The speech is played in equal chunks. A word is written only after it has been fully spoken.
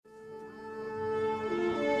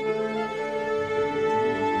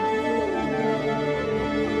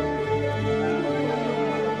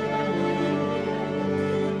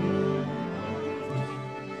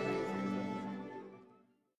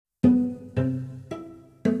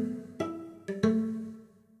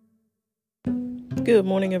Good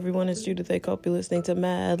morning, everyone. It's Judith A. Cope. You're listening to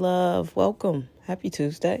Mad Love. Welcome. Happy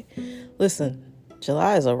Tuesday. Listen,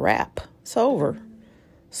 July is a wrap. It's over.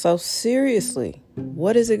 So seriously,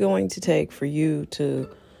 what is it going to take for you to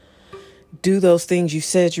do those things you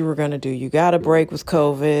said you were going to do? You got a break with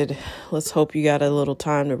COVID. Let's hope you got a little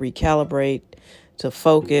time to recalibrate, to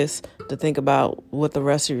focus, to think about what the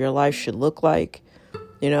rest of your life should look like.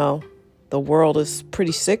 You know, the world is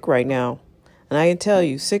pretty sick right now. And I can tell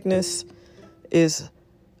you, sickness is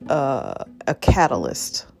a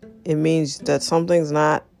catalyst. It means that something's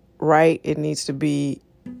not right. It needs to be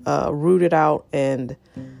rooted out and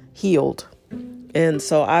healed. And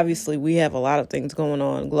so obviously we have a lot of things going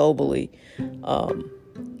on globally,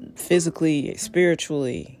 physically,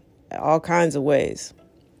 spiritually, all kinds of ways.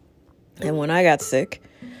 And when I got sick,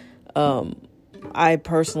 I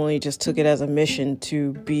personally just took it as a mission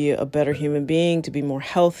to be a better human being, to be more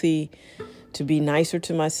healthy, to be nicer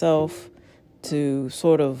to myself, to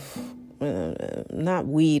sort of not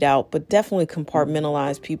weed out, but definitely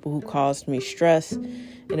compartmentalize people who caused me stress.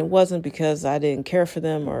 And it wasn't because I didn't care for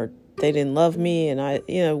them or they didn't love me. And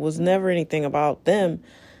it was never anything about them.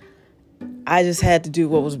 I just had to do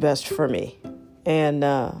what was best for me. And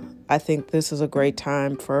I think this is a great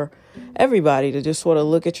time for everybody to just sort of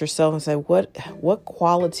look at yourself and say, what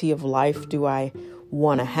quality of life do I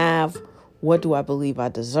want to have? What do I believe I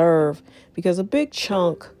deserve? Because a big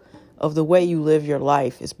chunk of the way you live your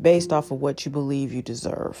life is based off of what you believe you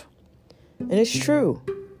deserve. And it's true.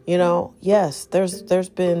 Yes, there's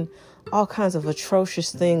been all kinds of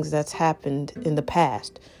atrocious things that's happened in the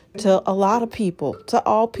past to a lot of people, to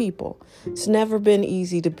all people. It's never been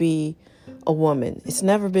easy to be a woman. It's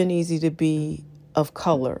never been easy to be of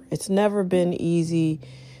color. It's never been easy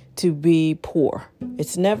to be poor.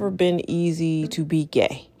 It's never been easy to be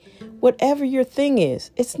gay. Whatever your thing is,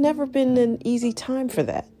 it's never been an easy time for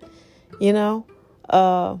that.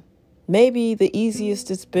 Maybe the easiest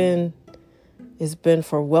has been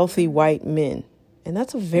for wealthy white men. And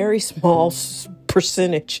that's a very small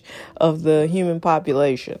percentage of the human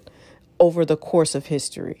population over the course of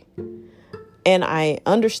history. And I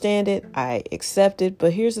understand it. I accept it.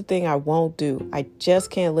 But here's the thing I won't do. I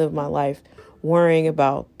just can't live my life worrying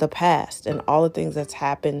about the past and all the things that's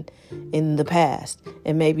happened in the past.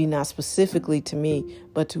 And maybe not specifically to me,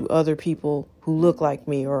 but to other people who look like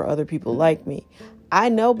me or other people like me. I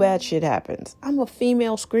know bad shit happens. I'm a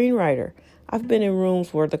female screenwriter. I've been in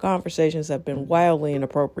rooms where the conversations have been wildly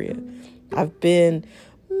inappropriate. I've been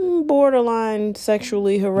borderline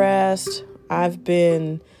sexually harassed. I've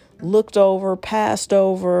been looked over, passed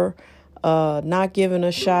over, not given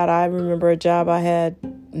a shot. I remember a job I had,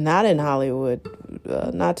 not in Hollywood,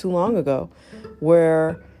 not too long ago,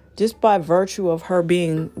 where just by virtue of her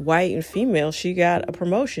being white and female, she got a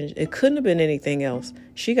promotion. It couldn't have been anything else.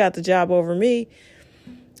 She got the job over me,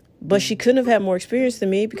 but she couldn't have had more experience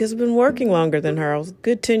than me because I've been working longer than her. I was a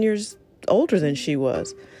good 10 years older than she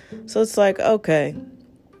was. So it's like, okay,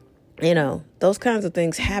 those kinds of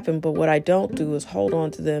things happen. But what I don't do is hold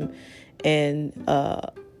on to them and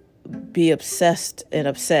be obsessed and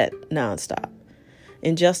upset nonstop.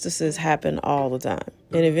 Injustices happen all the time.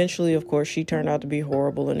 And eventually, of course, she turned out to be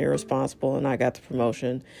horrible and irresponsible, and I got the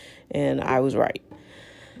promotion, and I was right.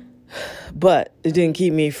 But it didn't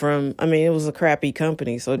keep me from, it was a crappy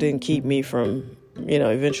company, so it didn't keep me from,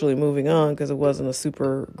 eventually moving on because it wasn't a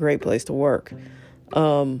super great place to work.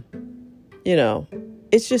 It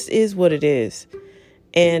just is what it is.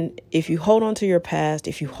 And if you hold on to your past,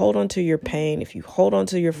 if you hold on to your pain, if you hold on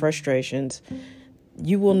to your frustrations,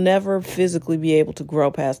 you will never physically be able to grow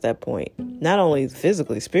past that point. Not only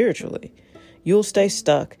physically, spiritually. You'll stay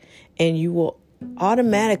stuck and you will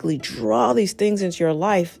automatically draw these things into your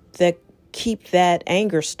life that keep that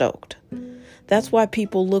anger stoked. That's why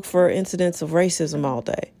people look for incidents of racism all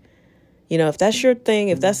day. If that's your thing,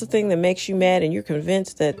 if that's the thing that makes you mad and you're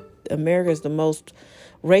convinced that America is the most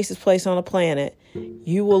racist place on the planet,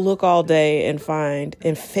 you will look all day and find,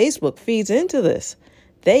 and Facebook feeds into this.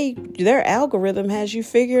 Their algorithm has you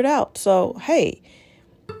figured out. So, hey,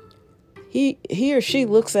 he or she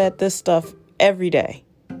looks at this stuff every day.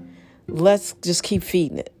 Let's just keep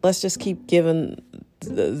feeding it. Let's just keep giving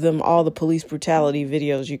them all the police brutality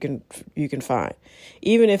videos you can find.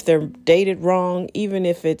 Even if they're dated wrong, even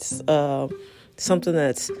if it's something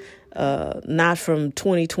that's not from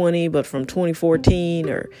 2020, but from 2014,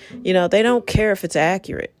 or, they don't care if it's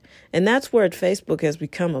accurate. And that's where Facebook has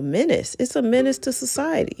become a menace. It's a menace to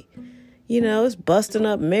society. It's busting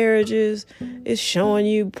up marriages. It's showing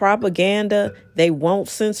you propaganda. They won't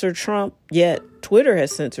censor Trump, yet Twitter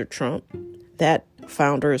has censored Trump. That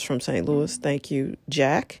founder is from St. Louis. Thank you,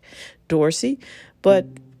 Jack Dorsey. But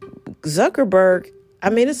Zuckerberg, I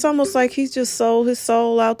mean, it's almost like he's just sold his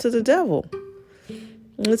soul out to the devil.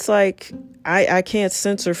 It's like, I can't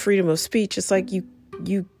censor freedom of speech. It's like you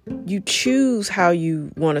choose how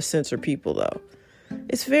you want to censor people, though.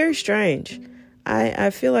 It's very strange. I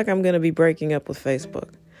feel like I'm going to be breaking up with Facebook.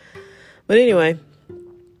 But anyway,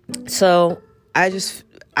 so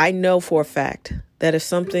I know for a fact that if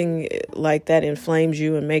something like that inflames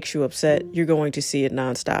you and makes you upset, you're going to see it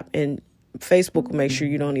nonstop. And Facebook will make sure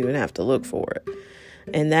you don't even have to look for it.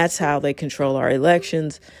 And that's how they control our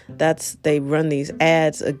elections. They run these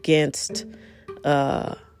ads against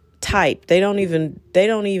type. They don't even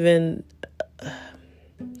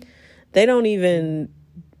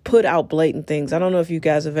put out blatant things. I don't know if you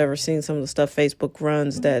guys have ever seen some of the stuff Facebook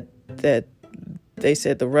runs that they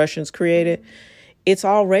said the Russians created. It's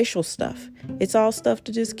all racial stuff. It's all stuff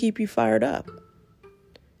to just keep you fired up.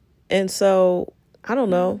 And so, I don't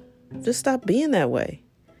know, just stop being that way.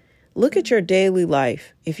 Look at your daily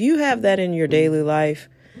life. If you have that in your daily life,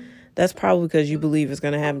 that's probably because you believe it's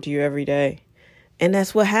going to happen to you every day. And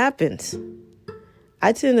that's what happens.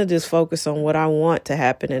 I tend to just focus on what I want to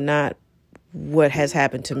happen and not what has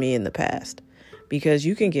happened to me in the past, because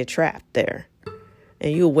you can get trapped there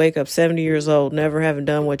and you'll wake up 70 years old, never having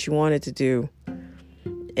done what you wanted to do.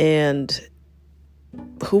 And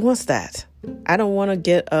who wants that? I don't want to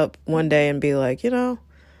get up one day and be like, I'm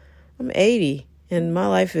 80 and my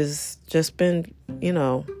life has just been,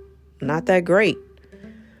 not that great.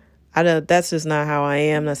 That's just not how I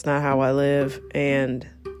am. That's not how I live. And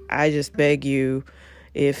I just beg you,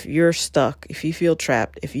 if you're stuck, if you feel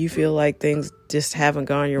trapped, if you feel like things just haven't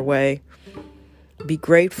gone your way, be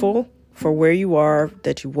grateful for where you are,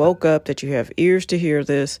 that you woke up, that you have ears to hear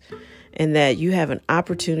this, and that you have an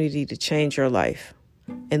opportunity to change your life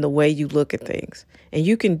and the way you look at things. And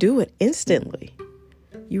you can do it instantly.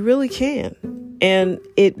 You really can. And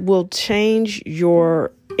it will change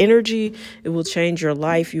your energy. It will change your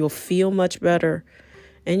life. You'll feel much better.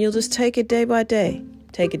 And you'll just take it day by day.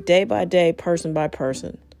 Take it day by day, person by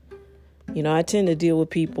person. I tend to deal with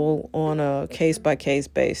people on a case-by-case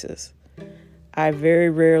basis. I very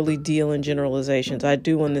rarely deal in generalizations. I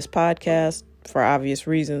do on this podcast for obvious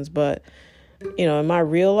reasons, but, in my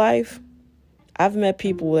real life, I've met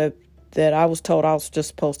people that I was told I was just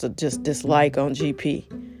supposed to just dislike on GP.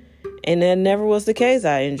 And that never was the case.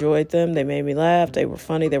 I enjoyed them. They made me laugh. They were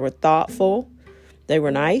funny. They were thoughtful. They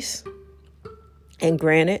were nice. And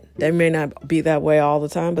granted, they may not be that way all the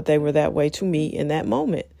time, but they were that way to me in that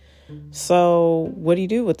moment. So what do you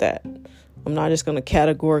do with that? I'm not just going to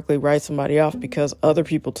categorically write somebody off because other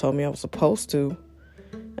people told me I was supposed to.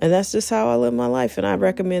 And that's just how I live my life. And I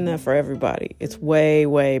recommend that for everybody. It's way,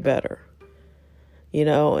 way better.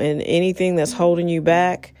 And anything that's holding you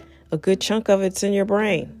back, a good chunk of it's in your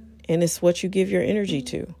brain. And it's what you give your energy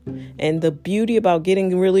to. And the beauty about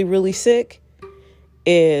getting really, really sick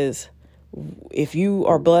is if you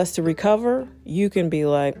are blessed to recover, you can be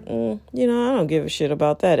like, I don't give a shit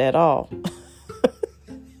about that at all.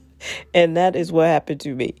 And that is what happened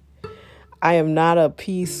to me. I am not a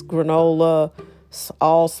peace, granola,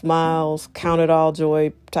 all smiles, count it all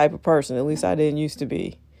joy type of person. At least I didn't used to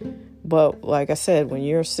be. But like I said, when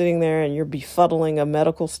you're sitting there and you're befuddling a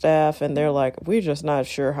medical staff and they're like, we're just not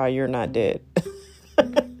sure how you're not dead.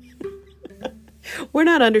 We're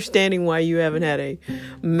not understanding why you haven't had a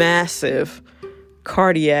massive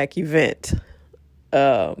cardiac event.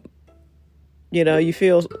 You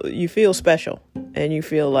feel special and you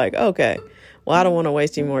feel like, okay, well, I don't want to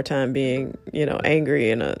waste any more time being,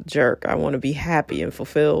 angry and a jerk. I want to be happy and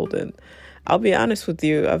fulfilled. And I'll be honest with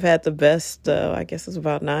you, I've had the best, I guess it's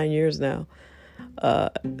about 9 years now.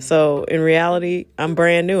 So in reality, I'm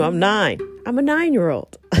brand new. I'm 9. I'm a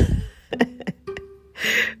 9-year-old.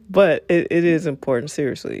 But it is important,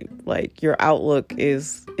 seriously. Like, your outlook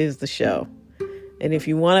is the show. And if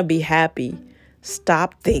you want to be happy,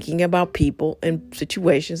 stop thinking about people and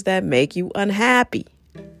situations that make you unhappy.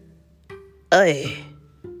 Ugh.